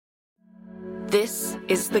This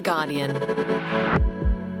is The Guardian.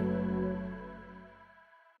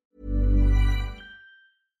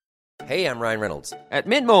 Hey, I'm Ryan Reynolds. At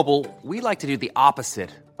Mint Mobile, we like to do the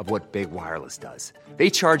opposite of what Big Wireless does. They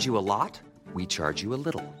charge you a lot, we charge you a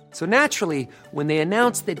little. So naturally, when they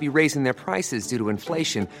announced they'd be raising their prices due to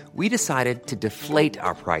inflation, we decided to deflate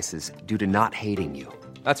our prices due to not hating you.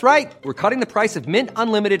 That's right. We're cutting the price of Mint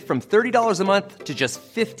Unlimited from $30 a month to just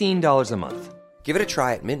 $15 a month. Give it a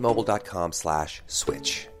try at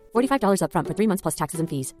mintmobile.com/switch. $45 up front for 3 months plus taxes and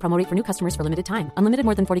fees. Promo rate for new customers for limited time. Unlimited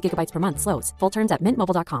more than 40 gigabytes per month. Slows full terms at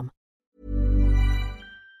mintmobile.com.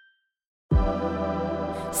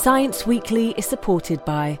 Science Weekly is supported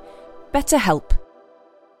by BetterHelp.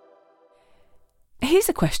 Here's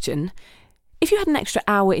a question. If you had an extra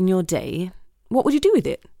hour in your day, what would you do with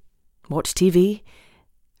it? Watch TV?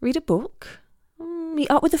 Read a book? Meet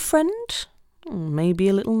up with a friend? Maybe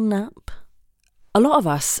a little nap? A lot of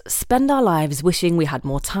us spend our lives wishing we had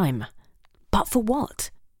more time. But for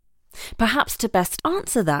what? Perhaps to best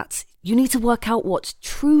answer that, you need to work out what's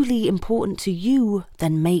truly important to you,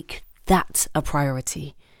 then make that a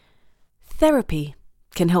priority. Therapy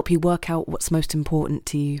can help you work out what's most important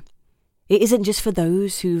to you. It isn't just for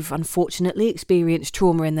those who've unfortunately experienced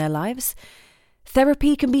trauma in their lives.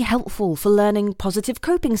 Therapy can be helpful for learning positive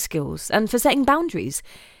coping skills and for setting boundaries.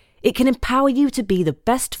 It can empower you to be the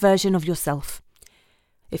best version of yourself.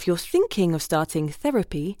 If you're thinking of starting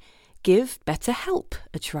therapy, give BetterHelp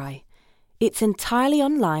a try. It's entirely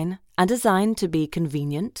online and designed to be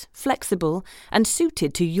convenient, flexible, and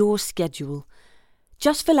suited to your schedule.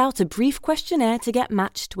 Just fill out a brief questionnaire to get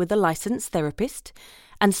matched with a licensed therapist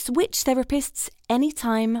and switch therapists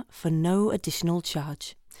anytime for no additional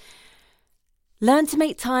charge. Learn to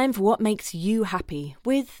make time for what makes you happy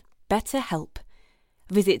with BetterHelp.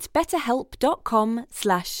 Visit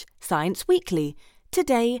betterhelp.com/scienceweekly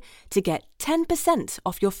today to get 10%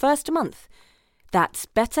 off your first month. That's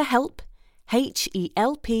BetterHelp,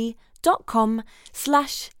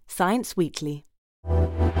 HELP.com/scienceweekly.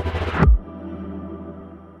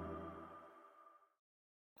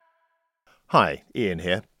 Hi, Ian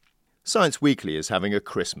here. Science Weekly is having a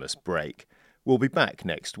Christmas break. We'll be back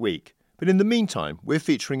next week. But in the meantime, we're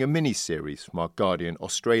featuring a mini-series from our Guardian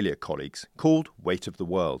Australia colleagues called Weight of the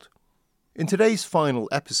World. In today's final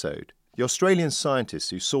episode, the Australian scientists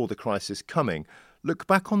who saw the crisis coming look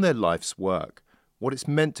back on their life's work, what it's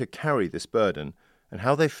meant to carry this burden, and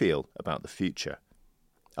how they feel about the future.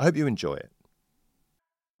 I hope you enjoy it.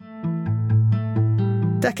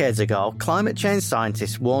 Decades ago, climate change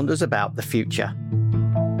scientists warned us about the future.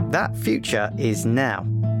 That future is now.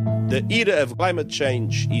 The era of climate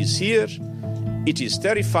change is here, it is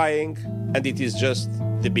terrifying, and it is just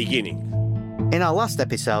the beginning. In our last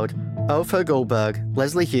episode, Ofer Goldberg,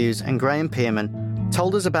 Leslie Hughes and Graham Pearman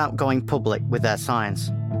told us about going public with their science.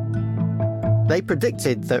 They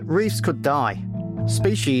predicted that reefs could die,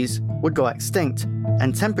 species would go extinct,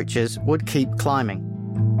 and temperatures would keep climbing.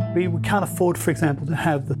 We can't afford, for example, to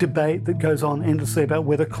have the debate that goes on endlessly about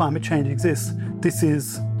whether climate change exists. This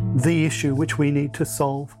is the issue which we need to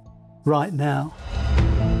solve right now.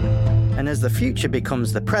 And as the future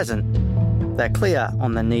becomes the present, they're clear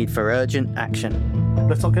on the need for urgent action.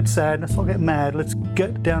 Let's not get sad, let's not get mad, let's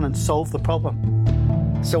get down and solve the problem.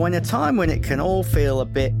 So in a time when it can all feel a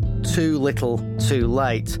bit too little, too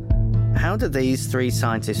late, how do these three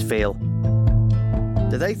scientists feel?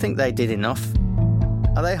 Do they think they did enough?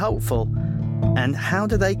 Are they hopeful? And how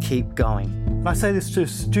do they keep going? And I say this to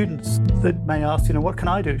students that may ask, what can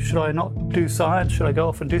I do? Should I not do science? Should I go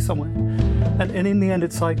off and do somewhere? And in the end,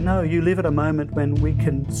 it's like, no, you live at a moment when we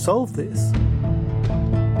can solve this.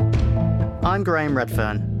 I'm Graham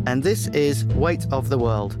Redfern, and this is Weight of the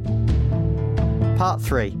World. Part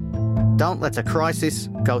 3. Don't let a crisis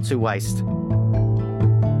go to waste.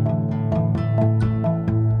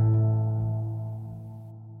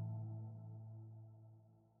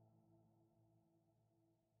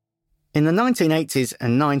 In the 1980s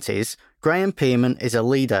and 90s, Graham Pearman is a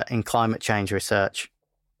leader in climate change research.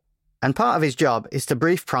 And part of his job is to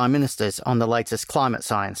brief prime ministers on the latest climate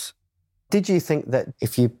science. Did you think that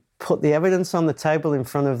if you put the evidence on the table in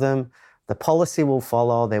front of them, the policy will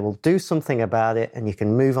follow, they will do something about it, and you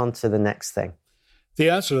can move on to the next thing?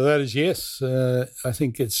 The answer to that is yes. I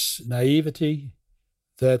think it's naivety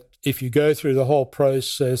that if you go through the whole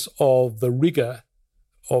process of the rigour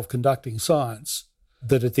of conducting science,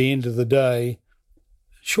 that at the end of the day,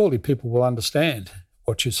 surely people will understand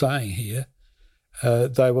what you're saying here.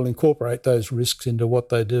 They will incorporate those risks into what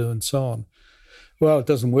they do and so on. Well, it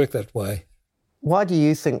doesn't work that way. Why do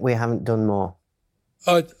you think we haven't done more?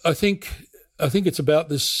 I think I think it's about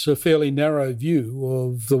this fairly narrow view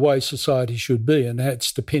of the way society should be and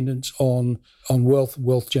its dependence on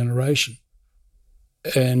wealth generation.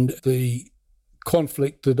 And the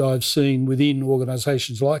conflict that I've seen within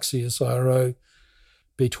organisations like CSIRO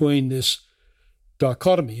between this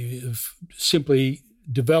dichotomy of simply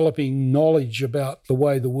developing knowledge about the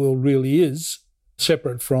way the world really is,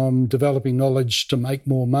 separate from developing knowledge to make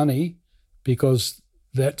more money, because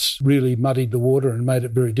that's really muddied the water and made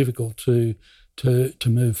it very difficult to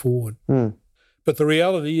move forward. But the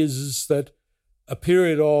reality is that a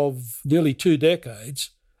period of nearly 2 decades,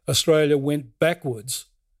 Australia went backwards.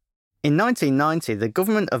 In 1990, the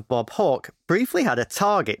government of Bob Hawke briefly had a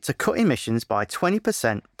target to cut emissions by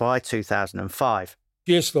 20% by 2005.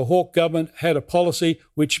 Yes, the Hawke government had a policy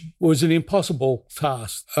which was an impossible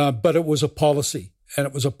task, but it was a policy, and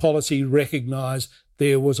it was a policy recognised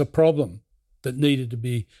there was a problem that needed to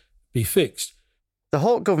be fixed. The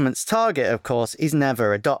Hawke government's target, of course, is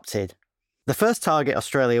never adopted. The first target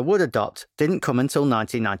Australia would adopt didn't come until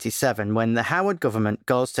 1997, when the Howard government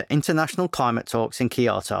goes to international climate talks in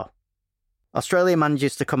Kyoto. Australia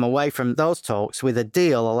manages to come away from those talks with a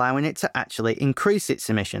deal allowing it to actually increase its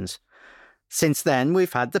emissions. Since then,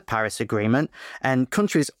 we've had the Paris Agreement and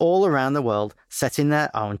countries all around the world setting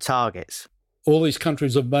their own targets. All these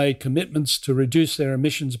countries have made commitments to reduce their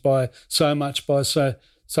emissions by so much by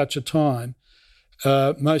such a time.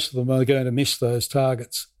 Most of them are going to miss those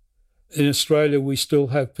targets. In Australia, we still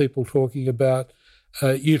have people talking about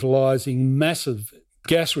utilising massive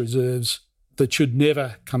gas reserves that should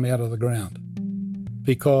never come out of the ground,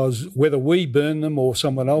 because whether we burn them or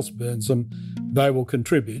someone else burns them, they will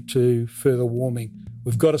contribute to further warming.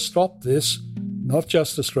 We've got to stop this, not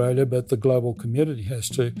just Australia, but the global community has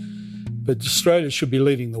to. But Australia should be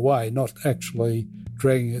leading the way, not actually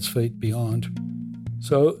dragging its feet behind.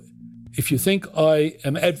 So if you think I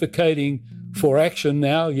am advocating for action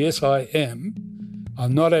now, yes, I am.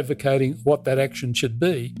 I'm not advocating what that action should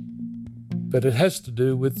be, but it has to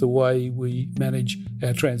do with the way we manage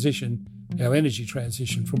our transition, our energy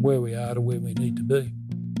transition from where we are to where we need to be.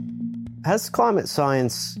 Has climate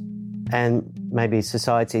science and maybe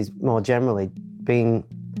societies more generally been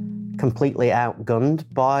completely outgunned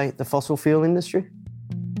by the fossil fuel industry?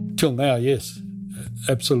 Till now, yes,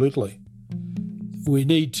 absolutely. We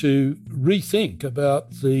need to rethink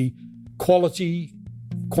about the quantity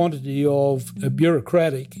of a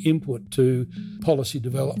bureaucratic input to policy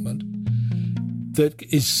development that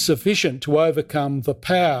is sufficient to overcome the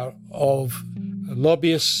power of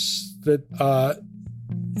lobbyists that are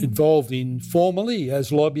involved informally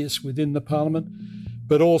as lobbyists within the Parliament,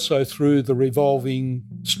 but also through the revolving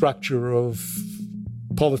structure of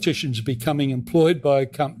politicians becoming employed by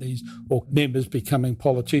companies or members becoming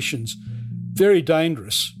politicians. Very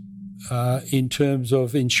dangerous in terms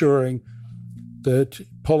of ensuring that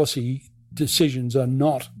policy decisions are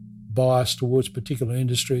not biased towards particular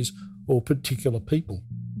industries or particular people.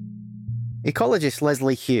 Ecologist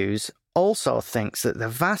Leslie Hughes also thinks that the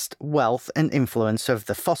vast wealth and influence of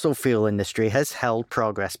the fossil fuel industry has held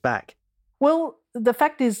progress back. Well, the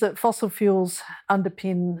fact is that fossil fuels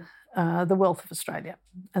underpin the wealth of Australia,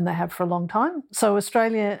 and they have for a long time. So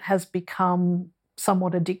Australia has become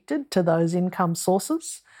somewhat addicted to those income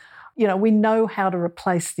sources. You know, we know how to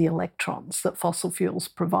replace the electrons that fossil fuels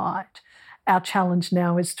provide. Our challenge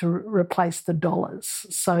now is to replace the dollars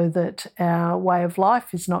so that our way of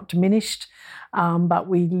life is not diminished, but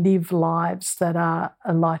we live lives that are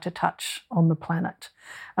a lighter touch on the planet.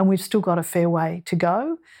 And we've still got a fair way to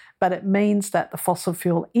go, but it means that the fossil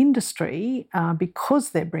fuel industry, because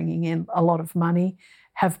they're bringing in a lot of money,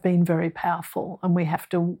 have been very powerful. And we have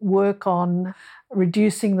to work on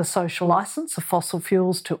reducing the social licence of fossil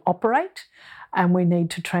fuels to operate, and we need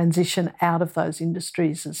to transition out of those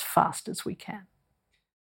industries as fast as we can.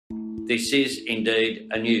 This is indeed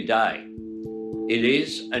a new day. It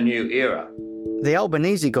is a new era. The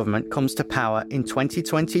Albanese government comes to power in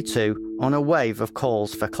 2022 on a wave of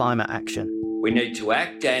calls for climate action. We need to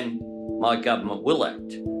act, and my government will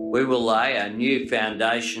act. We will lay a new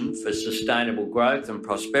foundation for sustainable growth and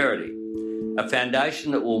prosperity, a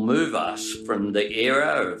foundation that will move us from the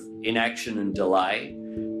era of inaction and delay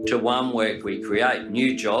to one where we create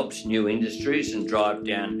new jobs, new industries and drive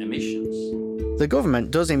down emissions. The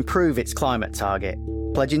government does improve its climate target,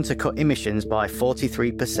 pledging to cut emissions by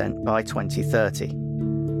 43% by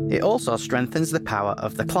 2030. It also strengthens the power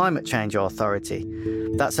of the Climate Change Authority.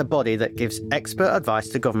 That's a body that gives expert advice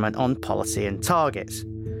to government on policy and targets.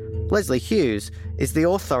 Leslie Hughes is the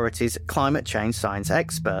authority's climate change science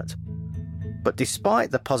expert. But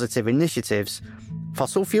despite the positive initiatives,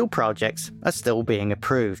 fossil fuel projects are still being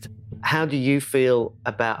approved. How do you feel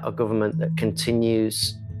about a government that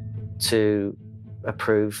continues to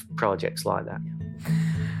approve projects like that?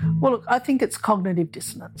 Well, look, I think it's cognitive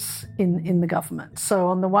dissonance in the government. So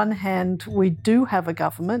on the one hand, we do have a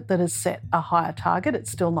government that has set a higher target.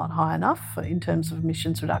 It's still not high enough in terms of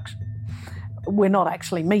emissions reduction. We're not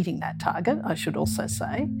actually meeting that target, I should also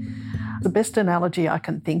say. The best analogy I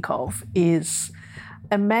can think of is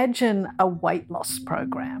imagine a weight loss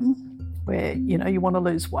program where, you want to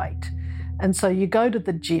lose weight. And so you go to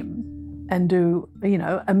the gym and do,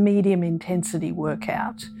 a medium intensity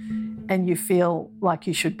workout, and you feel like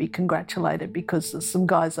you should be congratulated because there's some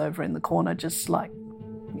guys over in the corner just like,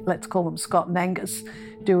 let's call them Scott and Angus,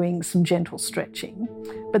 doing some gentle stretching.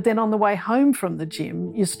 But then on the way home from the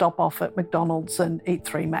gym, you stop off at McDonald's and eat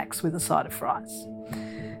 3 Macs with a side of fries.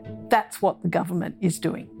 That's what the government is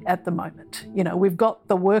doing at the moment. We've got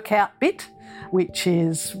the workout bit, which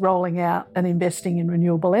is rolling out and investing in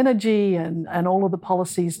renewable energy and all of the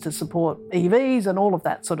policies to support EVs and all of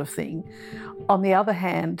that sort of thing. On the other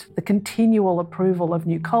hand, the continual approval of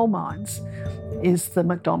new coal mines is the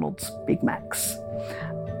McDonald's Big Macs.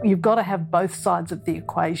 You've got to have both sides of the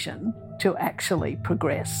equation to actually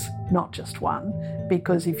progress, not just one,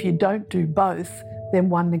 because if you don't do both, then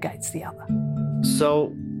one negates the other.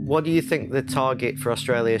 So what do you think the target for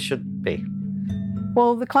Australia should be?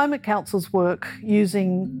 Well, the Climate Council's work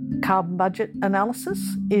using carbon budget analysis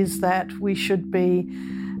is that we should be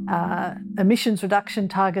emissions reduction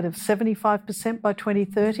target of 75% by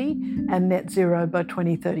 2030 and net zero by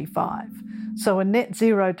 2035. So a net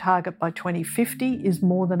zero target by 2050 is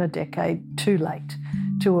more than a decade too late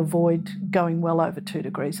to avoid going well over 2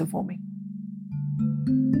 degrees of warming.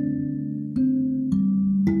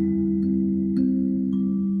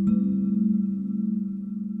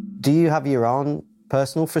 Do you have your own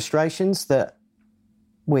personal frustrations that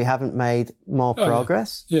we haven't made more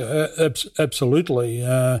progress? Yeah, absolutely.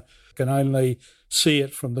 Can only see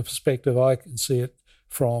it from the perspective I can see it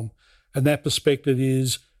from. And that perspective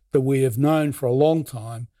is that we have known for a long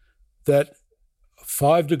time that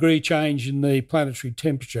 5-degree change in the planetary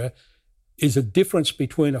temperature is a difference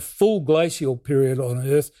between a full glacial period on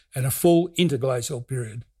Earth and a full interglacial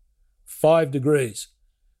period. 5 degrees.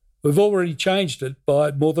 We've already changed it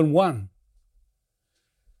by more than 1.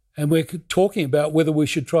 And we're talking about whether we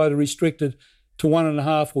should try to restrict it to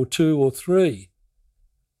 1.5 or 2 or 3.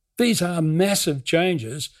 These are massive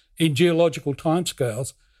changes in geological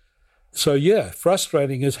timescales. So,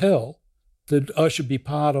 frustrating as hell that I should be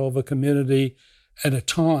part of a community at a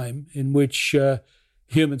time in which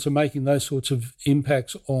humans are making those sorts of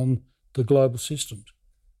impacts on the global systems.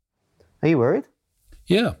 Are you worried?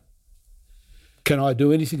 Yeah. Can I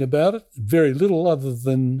do anything about it? Very little, other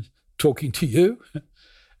than talking to you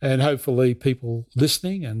and hopefully people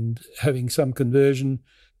listening and having some conversion.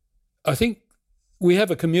 I think we have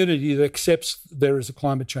a community that accepts there is a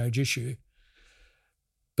climate change issue,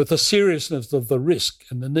 but the seriousness of the risk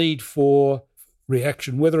and the need for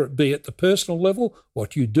reaction, whether it be at the personal level,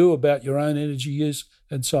 what you do about your own energy use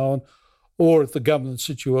and so on, or at the governments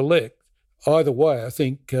that you elect, either way, I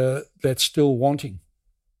think that's still wanting.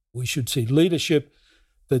 We should see leadership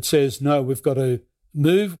that says, no, we've got to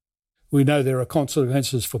move. We know there are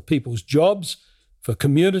consequences for people's jobs, for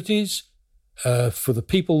communities, for the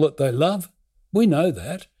people that they love. We know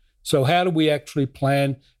that. So how do we actually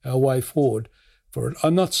plan our way forward for it?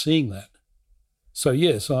 I'm not seeing that. So,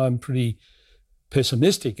 yes, I'm pretty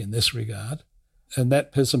pessimistic in this regard, and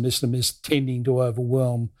that pessimism is tending to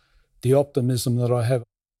overwhelm the optimism that I have.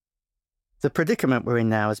 The predicament we're in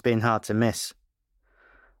now has been hard to miss.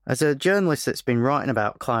 As a journalist that's been writing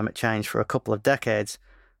about climate change for a couple of decades,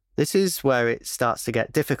 this is where it starts to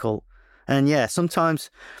get difficult. And sometimes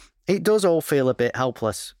it does all feel a bit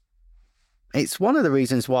helpless. It's one of the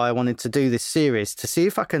reasons why I wanted to do this series, to see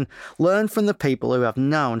if I can learn from the people who have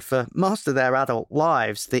known for most of their adult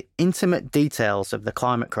lives the intimate details of the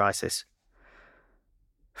climate crisis.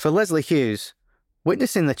 For Lesley Hughes,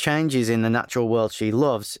 witnessing the changes in the natural world she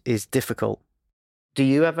loves is difficult. Do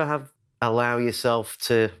you ever allow yourself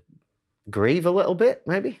to grieve a little bit,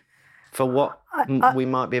 maybe, for what we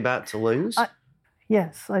might be about to lose?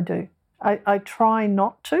 Yes, I do. I try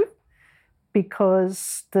not to,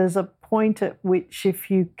 because there's a point at which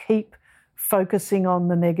if you keep focusing on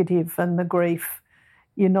the negative and the grief,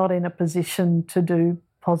 you're not in a position to do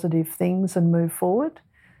positive things and move forward.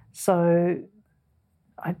 So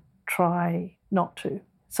I try not to.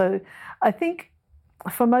 So I think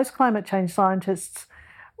for most climate change scientists,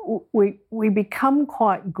 we become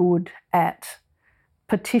quite good at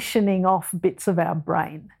petitioning off bits of our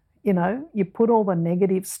brain. You put all the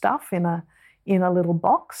negative stuff in in a little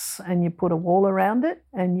box and you put a wall around it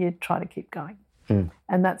and you try to keep going.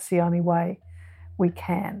 And that's the only way we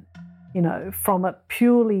can. You know, from a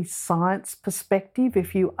purely science perspective,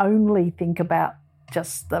 if you only think about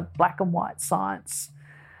just the black and white science,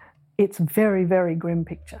 it's a very, very grim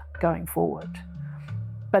picture going forward.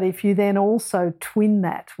 But if you then also twin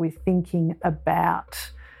that with thinking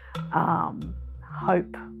about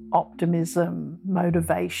hope, optimism,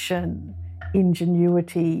 motivation,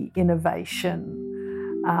 ingenuity,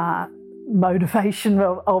 innovation, motivation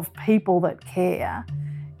of people that care,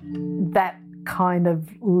 that kind of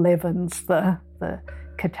leavens the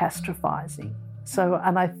catastrophizing. So,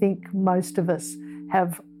 and I think most of us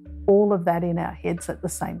have all of that in our heads at the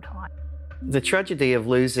same time. The tragedy of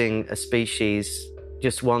losing a species,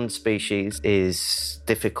 just one species, is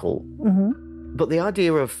difficult. But the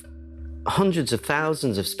idea of hundreds of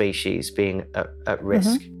thousands of species being at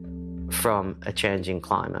risk from a changing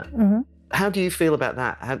climate, how do you feel about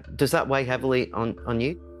that? Does that weigh heavily on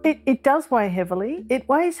you? It does weigh heavily. It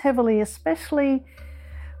weighs heavily, especially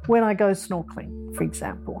when I go snorkeling, for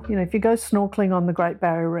example. You know, if you go snorkeling on the Great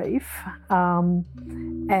Barrier Reef,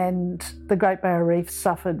 and the Great Barrier Reef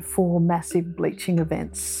suffered 4 massive bleaching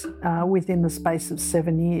events within the space of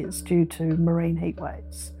 7 years due to marine heat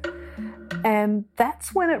waves. And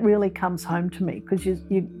that's when it really comes home to me, because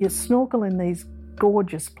you snorkel in these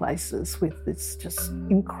gorgeous places with this just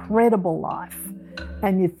incredible life,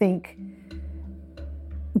 and you think,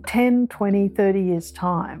 10, 20, 30 years'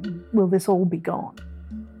 time, will this all be gone?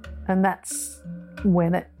 And that's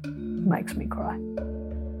when it makes me cry.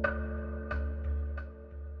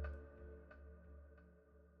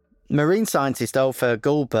 Marine scientist Ofer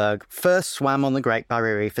Goldberg first swam on the Great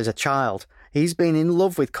Barrier Reef as a child. He's been in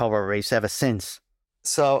love with coral reefs ever since.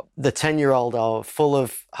 So the 10-year-old are full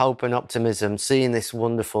of hope and optimism, seeing this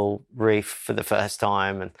wonderful reef for the first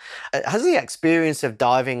time. And has the experience of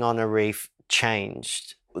diving on a reef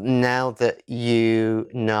changed now that you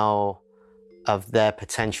know of their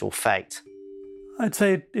potential fate? I'd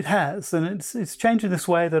say it has, and it's changed in this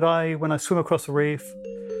way that when I swim across a reef,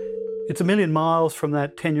 it's a million miles from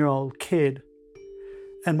that 10-year-old kid,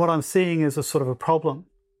 and what I'm seeing is a sort of a problem.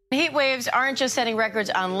 Heat waves aren't just setting records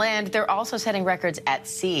on land, they're also setting records at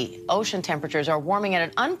sea. Ocean temperatures are warming at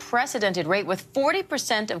an unprecedented rate, with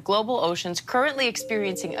 40% of global oceans currently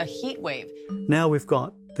experiencing a heat wave. Now we've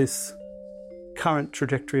got this current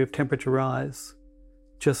trajectory of temperature rise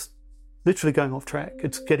just literally going off track.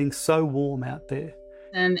 It's getting so warm out there.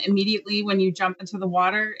 And immediately when you jump into the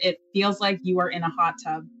water, it feels like you are in a hot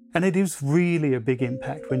tub. And it is really a big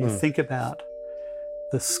impact when you think about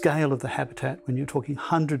the scale of the habitat, when you're talking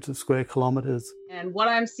hundreds of square kilometres. And what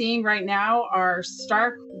I'm seeing right now are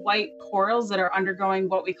stark white corals that are undergoing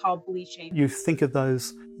what we call bleaching. You think of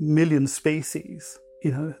those million species,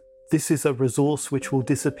 you know, this is a resource which will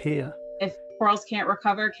disappear. If corals can't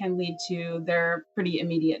recover, can lead to their pretty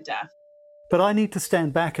immediate death. But I need to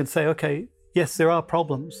stand back and say, okay, yes, there are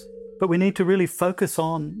problems, but we need to really focus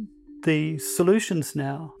on the solutions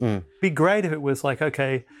now. It'd be great if it was like,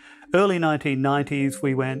 okay, early 1990s,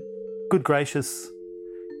 we went, good gracious,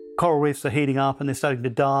 coral reefs are heating up and they're starting to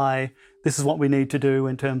die. This is what we need to do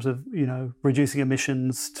in terms of, you know, reducing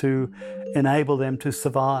emissions to enable them to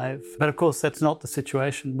survive. But of course, that's not the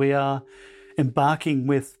situation. We are embarking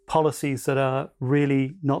with policies that are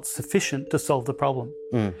really not sufficient to solve the problem.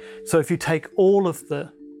 So if you take all of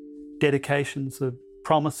the dedications, the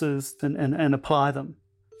promises, and apply them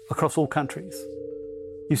across all countries,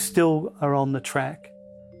 you still are on the track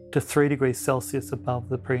to 3 degrees Celsius above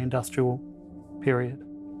the pre-industrial period.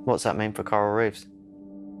 What's that mean for coral reefs?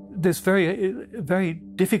 There's very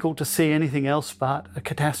difficult to see anything else but a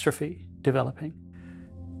catastrophe developing.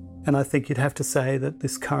 And I think you'd have to say that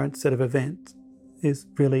this current set of events is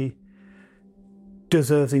really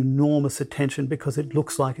deserves enormous attention, because it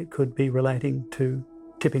looks like it could be relating to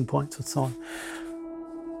tipping points and so on.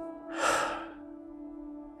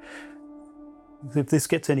 If this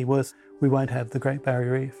gets any worse, we won't have the Great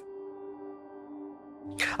Barrier Reef.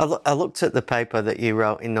 I looked at the paper that you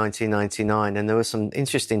wrote in 1999, and there were some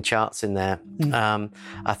interesting charts in there.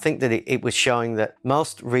 I think that it was showing that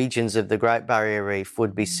most regions of the Great Barrier Reef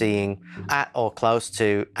would be seeing at or close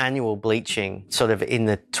to annual bleaching sort of in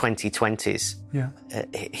the 2020s. Yeah.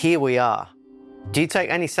 Here we are. Do you take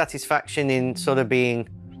any satisfaction in sort of being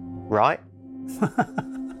right?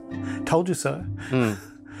 Told you so.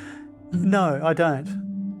 No, I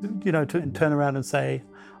don't. You know, to turn around and say,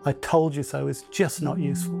 I told you so, is just not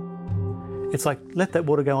useful. It's like, let that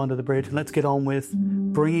water go under the bridge and let's get on with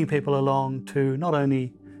bringing people along to not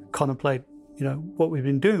only contemplate, you know, what we've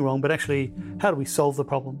been doing wrong, but actually, how do we solve the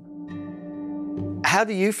problem? How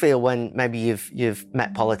do you feel when maybe you've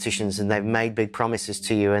met politicians and they've made big promises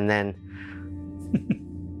to you and then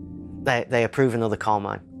they approve another coal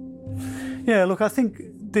mine? Yeah, look, I think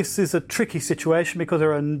this is a tricky situation because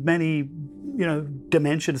there are many,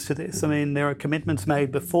 dimensions to this. I mean, there are commitments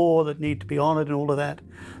made before that need to be honoured and all of that.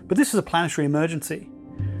 But this is a planetary emergency.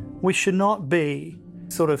 We should not be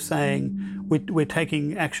sort of saying we're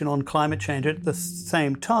taking action on climate change at the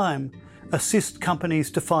same time assist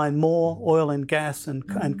companies to find more oil and gas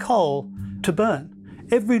and coal to burn.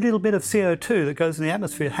 Every little bit of CO2 that goes in the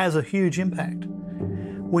atmosphere has a huge impact.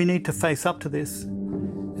 We need to face up to this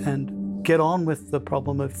and get on with the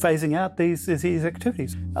problem of phasing out these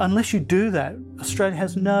activities. Unless you do that, Australia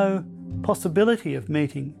has no possibility of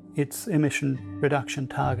meeting its emission reduction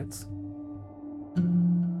targets.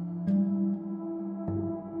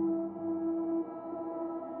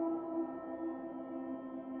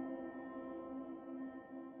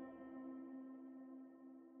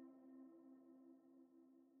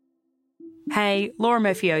 Hey, Laura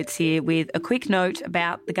Murphy-Oates here with a quick note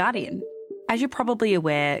about The Guardian. As you're probably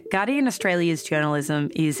aware, Guardian Australia's journalism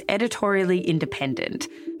is editorially independent,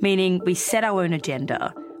 meaning we set our own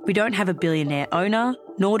agenda. We don't have a billionaire owner,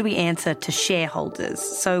 nor do we answer to shareholders,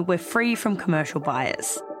 so we're free from commercial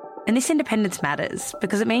bias. And this independence matters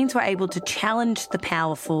because it means we're able to challenge the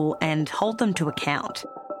powerful and hold them to account.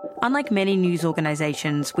 Unlike many news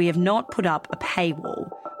organisations, we have not put up a paywall.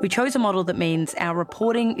 We chose a model that means our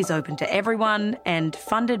reporting is open to everyone and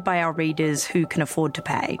funded by our readers who can afford to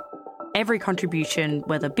pay. Every contribution,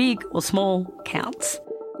 whether big or small, counts.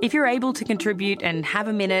 If you're able to contribute and have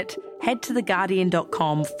a minute, head to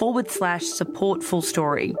theguardian.com/support Full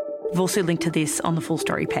Story. We've also linked to this on the Full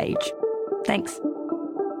Story page. Thanks.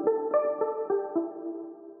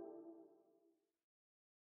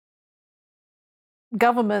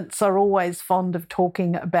 Governments are always fond of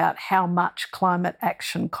talking about how much climate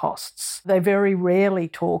action costs. They very rarely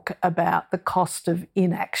talk about the cost of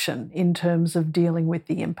inaction in terms of dealing with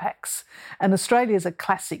the impacts. And Australia is a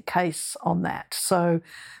classic case on that. So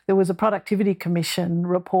there was a Productivity Commission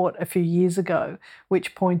report a few years ago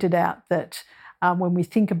which pointed out that when we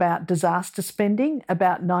think about disaster spending,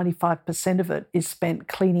 about 95% of it is spent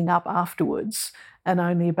cleaning up afterwards and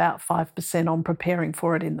only about 5% on preparing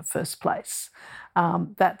for it in the first place.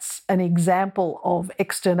 That's an example of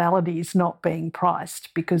externalities not being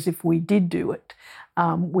priced, because if we did do it,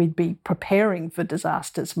 we'd be preparing for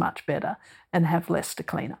disasters much better and have less to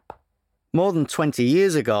clean up. More than 20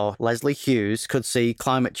 years ago, Leslie Hughes could see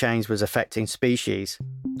climate change was affecting species,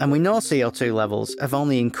 and we know CO2 levels have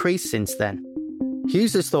only increased since then.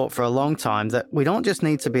 Hughes has thought for a long time that we don't just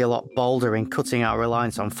need to be a lot bolder in cutting our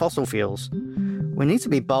reliance on fossil fuels, we need to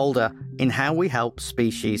be bolder in how we help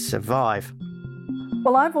species survive.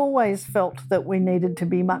 Well, I've always felt that we needed to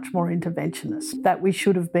be much more interventionist, that we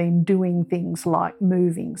should have been doing things like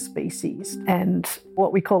moving species. And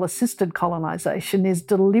what we call assisted colonisation is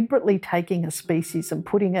deliberately taking a species and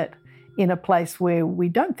putting it in a place where we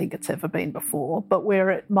don't think it's ever been before, but where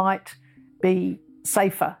it might be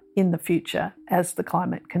safer in the future as the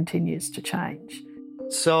climate continues to change.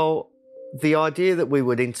 So the idea that we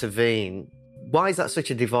would intervene, why is that such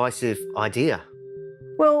a divisive idea?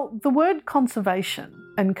 Well, the word conservation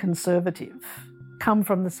and conservative come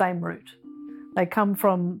from the same root. They come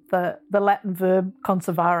from the Latin verb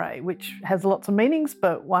conservare, which has lots of meanings,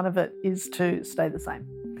 but one of it is to stay the same.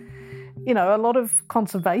 You know, a lot of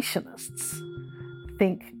conservationists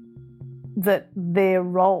think that their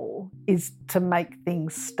role is to make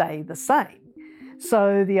things stay the same.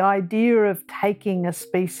 So the idea of taking a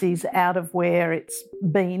species out of where it's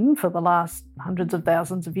been for the last hundreds of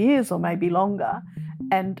thousands of years or maybe longer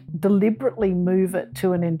and deliberately move it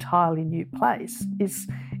to an entirely new place is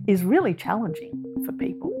really challenging for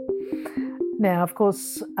people. Now, of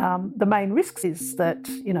course, the main risk is that,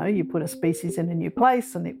 you know, you put a species in a new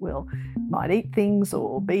place and it might eat things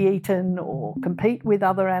or be eaten or compete with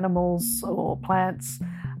other animals or plants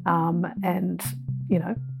and, you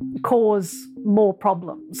know, cause more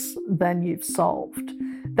problems than you've solved.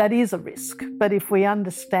 That is a risk. But if we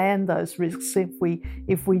understand those risks,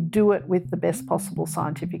 if we do it with the best possible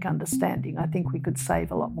scientific understanding, I think we could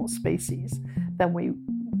save a lot more species than we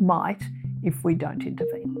might if we don't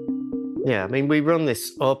intervene. Yeah, I mean, we run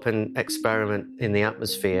this open experiment in the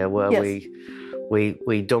atmosphere where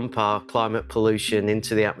we dump our climate pollution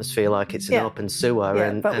into the atmosphere like it's an open sewer.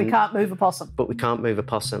 Yeah, but we can't move a possum. But we can't move a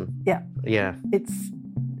possum. Yeah. Yeah.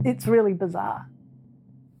 It's really bizarre.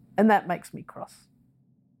 And that makes me cross.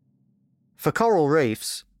 For coral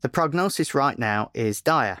reefs, the prognosis right now is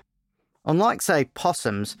dire. Unlike, say,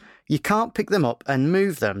 possums, you can't pick them up and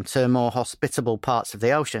move them to more hospitable parts of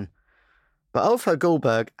the ocean. But Otho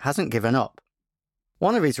Gullberg hasn't given up.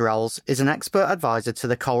 One of his roles is an expert advisor to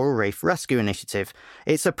the Coral Reef Rescue Initiative.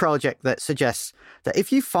 It's a project that suggests that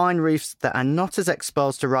if you find reefs that are not as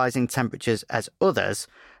exposed to rising temperatures as others,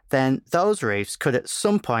 then those reefs could at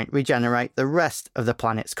some point regenerate the rest of the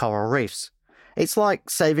planet's coral reefs. It's like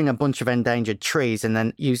saving a bunch of endangered trees and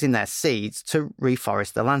then using their seeds to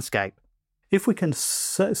reforest the landscape. If we can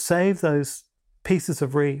save those pieces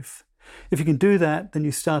of reef, if you can do that, then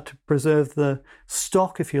you start to preserve the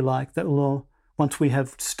stock, if you like, that will, once we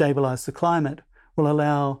have stabilised the climate, will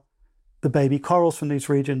allow the baby corals from these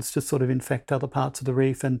regions to sort of infect other parts of the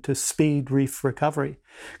reef and to speed reef recovery.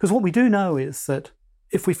 Because what we do know is that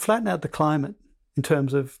if we flatten out the climate in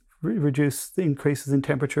terms of reduce the increases in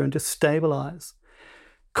temperature and just stabilise,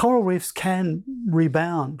 coral reefs can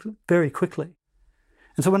rebound very quickly.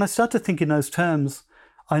 And so when I start to think in those terms,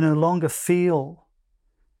 I no longer feel,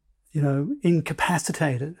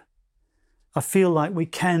 incapacitated. I feel like we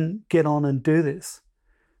can get on and do this.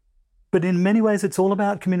 But in many ways, it's all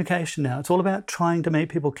about communication now. It's all about trying to make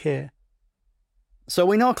people care. So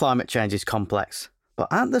we know climate change is complex, but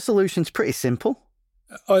aren't the solutions pretty simple?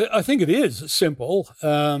 I think it is simple.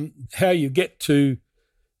 How you get to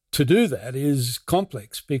do that is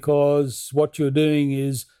complex, because what you're doing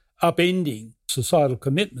is upending societal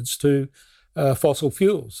commitments to fossil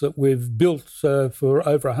fuels that we've built for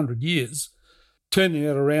over 100 years. Turning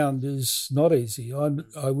it around is not easy.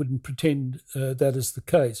 I wouldn't pretend that is the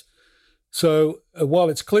case. So while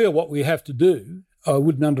it's clear what we have to do, I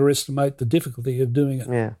wouldn't underestimate the difficulty of doing it.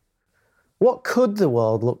 Yeah. What could the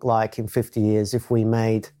world look like in 50 years if we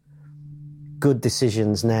made good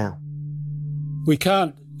decisions now? We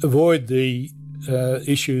can't avoid the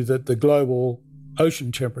issue that the global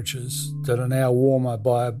ocean temperatures that are now warmer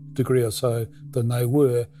by a degree or so than they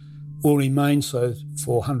were will remain so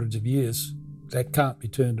for hundreds of years. That can't be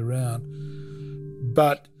turned around.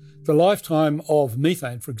 But the lifetime of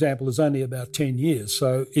methane, for example, is only about 10 years.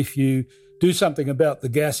 So if you do something about the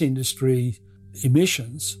gas industry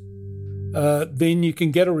emissions, then you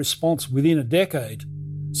can get a response within a decade.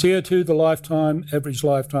 CO2, the average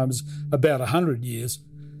lifetime is about 100 years.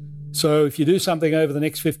 So if you do something over the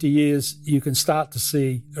next 50 years, you can start to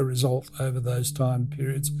see a result over those time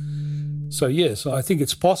periods. So yes, I think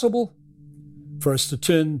it's possible for us to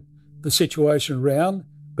turn the situation around,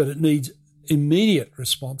 but it needs immediate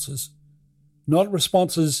responses, not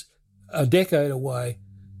responses a decade away.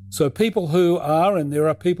 So people who are, and there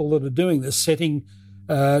are people that are doing this, setting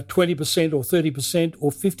 20% or 30% or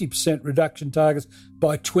 50% reduction targets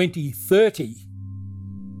by 2030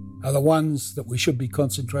 are the ones that we should be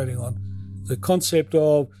concentrating on. The concept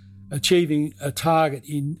of achieving a target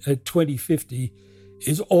at 2050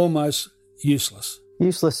 is almost useless.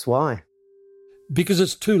 Useless, why? Because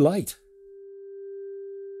it's too late.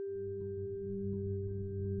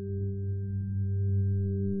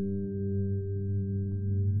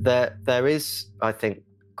 There is, I think,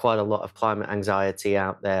 quite a lot of climate anxiety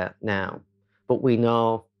out there now, but we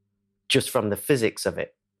know just from the physics of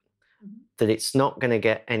it that it's not going to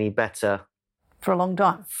get any better for a long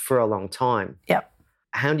time. For a long time. Yep.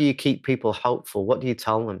 How do you keep people hopeful? What do you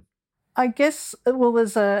tell them? I guess, well,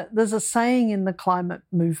 there's a saying in the climate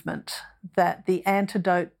movement that the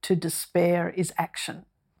antidote to despair is action.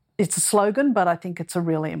 It's a slogan, but I think it's a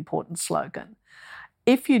really important slogan.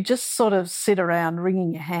 If you just sort of sit around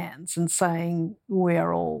wringing your hands and saying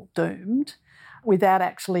we're all doomed without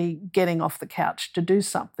actually getting off the couch to do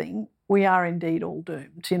something, we are indeed all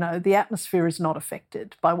doomed. The atmosphere is not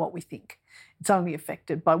affected by what we think. It's only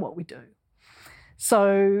affected by what we do.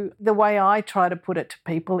 So the way I try to put it to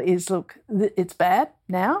people is, look, it's bad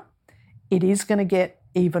now. It is going to get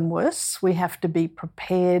even worse. We have to be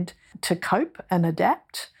prepared to cope and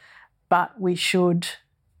adapt, but we should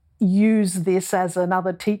use this as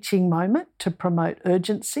another teaching moment to promote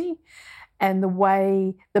urgency. And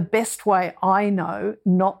the best way I know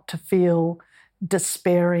not to feel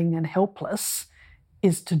despairing and helpless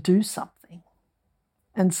is to do something.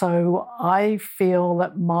 And so I feel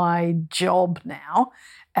that my job now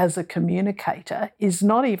as a communicator is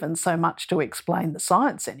not even so much to explain the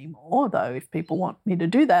science anymore, though if people want me to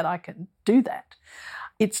do that, I can do that.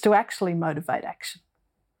 It's to actually motivate action.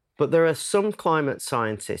 But there are some climate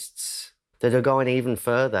scientists that are going even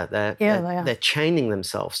further. They're chaining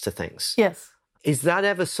themselves to things. Yes. Is that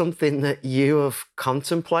ever something that you have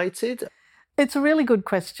contemplated? It's a really good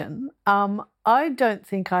question. I don't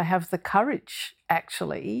think I have the courage,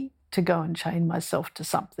 actually, to go and chain myself to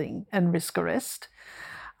something and risk arrest.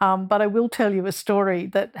 But I will tell you a story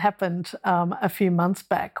that happened a few months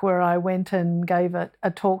back where I went and gave a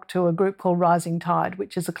talk to a group called Rising Tide,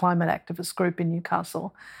 which is a climate activist group in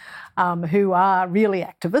Newcastle, who are really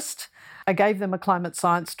activist. I gave them a climate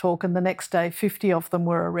science talk, and the next day 50 of them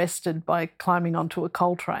were arrested by climbing onto a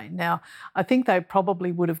coal train. Now, I think they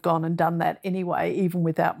probably would have gone and done that anyway, even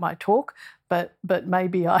without my talk, but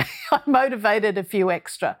maybe I motivated a few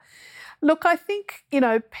extra. Look, I think,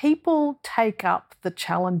 people take up the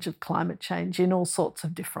challenge of climate change in all sorts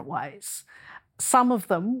of different ways. Some of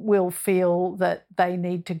them will feel that they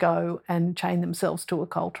need to go and chain themselves to a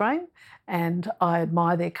coal train, and I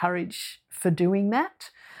admire their courage for doing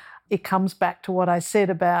that. It comes back to what I said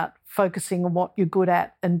about focusing on what you're good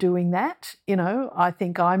at and doing that. I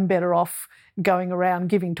think I'm better off going around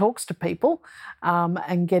giving talks to people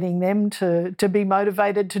and getting them to be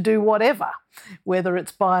motivated to do whatever, whether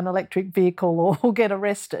it's buy an electric vehicle or get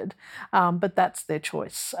arrested. But that's their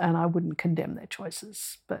choice, and I wouldn't condemn their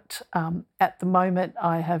choices. But at the moment,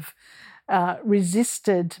 I have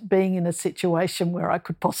resisted being in a situation where I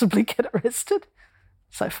could possibly get arrested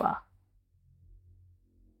so far.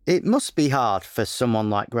 It must be hard for someone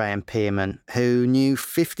like Graham Pearman, who knew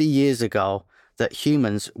 50 years ago that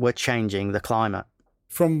humans were changing the climate.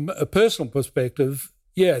 From a personal perspective,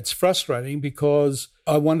 yeah, it's frustrating because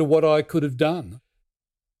I wonder what I could have done.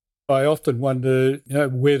 I often wonder,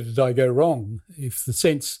 where did I go wrong? If the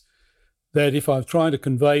sense that if I'm trying to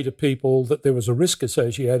convey to people that there was a risk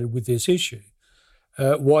associated with this issue,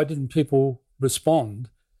 why didn't people respond?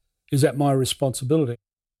 Is that my responsibility?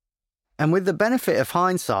 And with the benefit of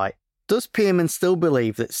hindsight, does Pearman still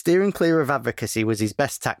believe that steering clear of advocacy was his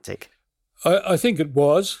best tactic? I think it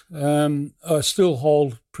was. I still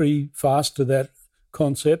hold pretty fast to that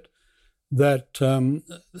concept that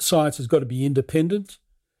science has got to be independent.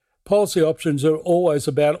 Policy options are always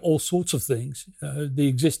about all sorts of things, the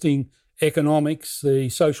existing economics, the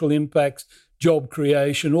social impacts, job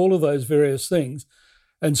creation, all of those various things.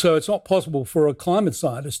 And so it's not possible for a climate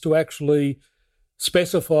scientist to actually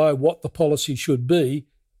specify what the policy should be,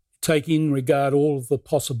 take in regard all of the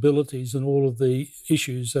possibilities and all of the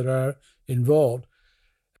issues that are involved.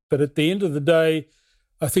 But at the end of the day,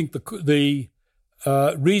 I think the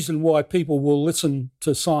reason why people will listen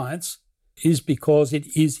to science is because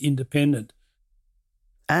it is independent.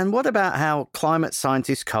 And what about how climate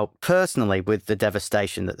scientists cope personally with the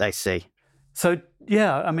devastation that they see? So,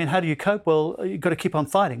 yeah, how do you cope? Well, you've got to keep on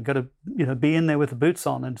fighting. You've got to, be in there with the boots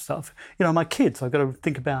on and stuff. My kids, I've got to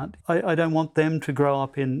think about, I don't want them to grow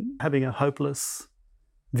up in having a hopeless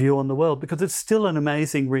view on the world, because it's still an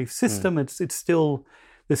amazing reef system. It's still,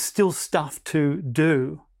 there's still stuff to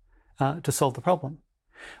do to solve the problem.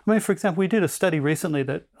 For example, we did a study recently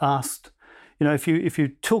that asked, if you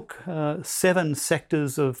took 7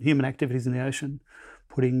 sectors of human activities in the ocean,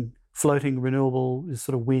 putting floating renewable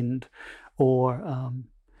sort of wind, or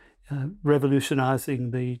revolutionising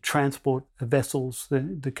the transport of vessels,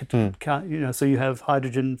 so you have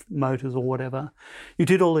hydrogen motors or whatever. You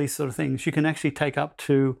did all these sort of things. You can actually take up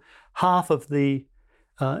to half of the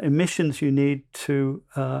emissions you need to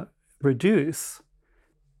reduce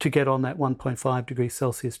to get on that 1.5 degrees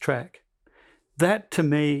Celsius track. That, to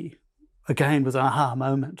me, again, was an aha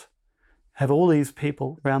moment. Have all these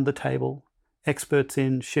people around the table, experts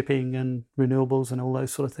in shipping and renewables and all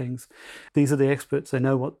those sort of things. These are the experts. They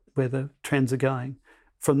know where the trends are going.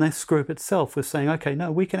 From this group itself, we're saying, okay,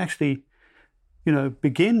 no, we can actually,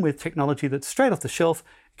 begin with technology that's straight off the shelf.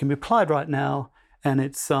 It can be applied right now, and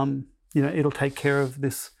it's, it'll take care of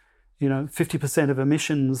this, 50% of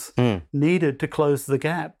emissions needed to close the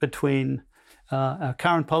gap between our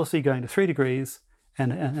current policy going to 3 degrees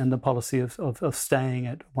and the policy of staying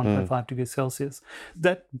at 1.5 degrees Celsius.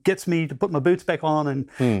 That gets me to put my boots back on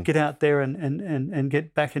and get out there and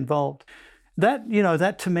get back involved. That,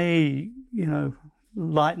 that to me,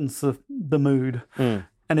 lightens the mood.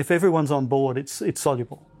 And if everyone's on board, it's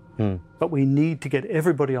soluble. But we need to get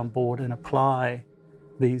everybody on board and apply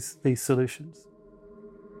these solutions.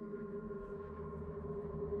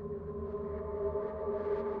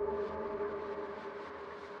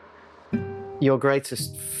 Your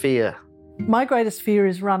greatest fear? My greatest fear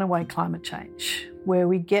is runaway climate change, where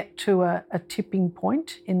we get to a tipping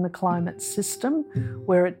point in the climate system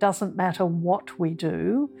where it doesn't matter what we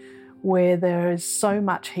do, where there is so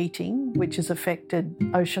much heating, which has affected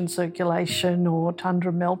ocean circulation or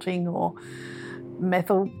tundra melting or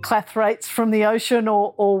methyl clathrates from the ocean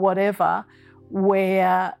or whatever,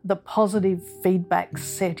 where the positive feedback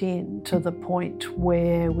set in to the point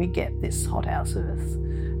where we get this hothouse Earth.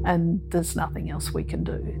 And there's nothing else we can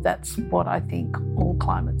do. That's what I think all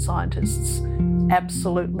climate scientists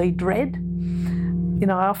absolutely dread. You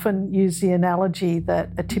know, I often use the analogy that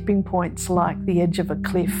a tipping point's like the edge of a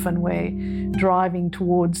cliff, and we're driving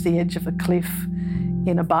towards the edge of a cliff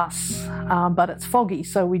in a bus, but it's foggy,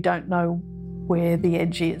 so we don't know where the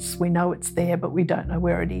edge is. We know it's there, but we don't know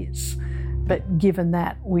where it is. But given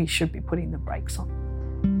that, we should be putting the brakes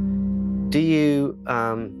on. Do you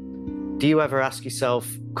ever ask yourself,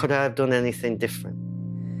 could I have done anything different?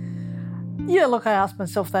 Yeah, look, I ask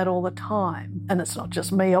myself that all the time. And it's not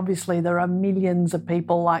just me. Obviously, there are millions of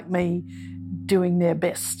people like me doing their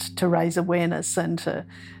best to raise awareness and to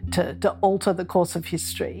alter the course of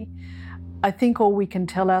history. I think all we can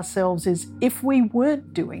tell ourselves is, if we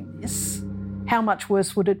weren't doing this, how much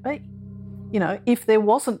worse would it be? You know, if there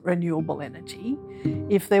wasn't renewable energy,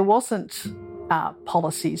 if there wasn't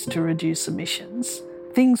policies to reduce emissions,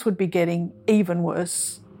 things would be getting even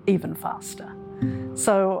worse, even faster.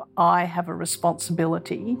 So I have a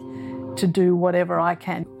responsibility to do whatever I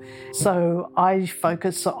can. So I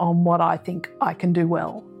focus on what I think I can do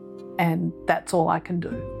well, and that's all I can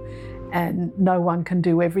do. And no one can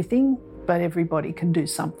do everything, but everybody can do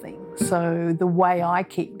something. So the way I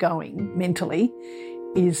keep going mentally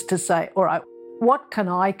is to say, all right, what can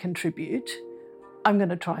I contribute? I'm going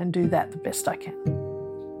to try and do that the best I can.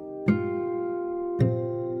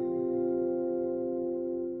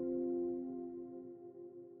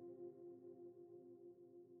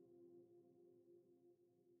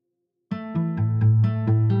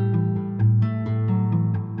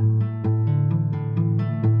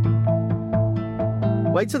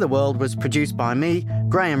 Weight of the World was produced by me,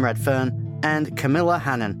 Graham Redfern, and Camilla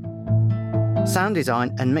Hannon. Sound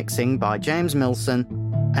design and mixing by James Milson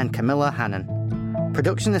and Camilla Hannon.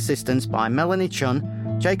 Production assistance by Melanie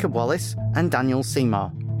Chun, Jacob Wallace, and Daniel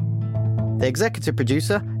Seymour. The executive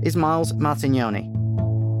producer is Miles Martignoni.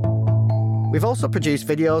 We've also produced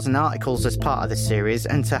videos and articles as part of this series,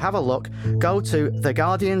 and to have a look, go to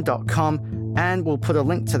theguardian.com and we'll put a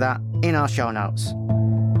link to that in our show notes.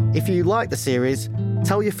 If you like the series,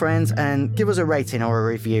 tell your friends and give us a rating or a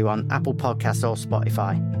review on Apple Podcasts or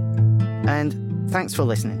Spotify. And thanks for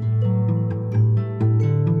listening.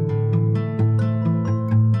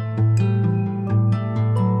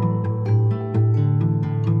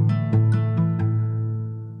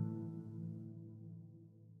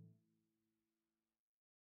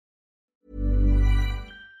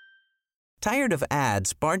 Tired of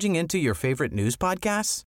ads barging into your favorite news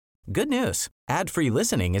podcasts? Good news. Ad-free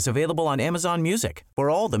listening is available on Amazon Music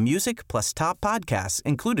for all the music plus top podcasts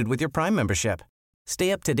included with your Prime membership.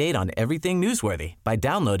 Stay up to date on everything newsworthy by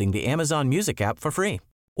downloading the Amazon Music app for free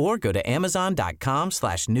or go to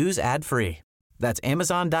amazon.com/news ad free. That's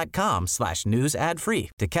amazon.com/news ad free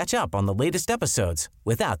to catch up on the latest episodes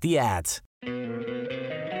without the ads.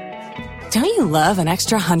 Don't you love an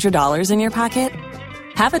extra $100 in your pocket?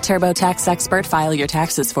 Have a TurboTax expert file your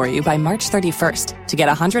taxes for you by March 31st to get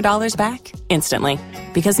 $100 back instantly.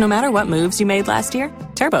 Because no matter what moves you made last year,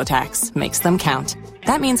 TurboTax makes them count.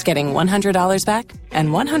 That means getting $100 back and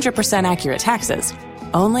 100% accurate taxes,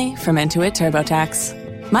 only from Intuit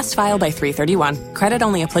TurboTax. Must file by 3/31. Credit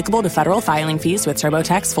only applicable to federal filing fees with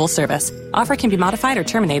TurboTax full service. Offer can be modified or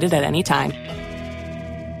terminated at any time.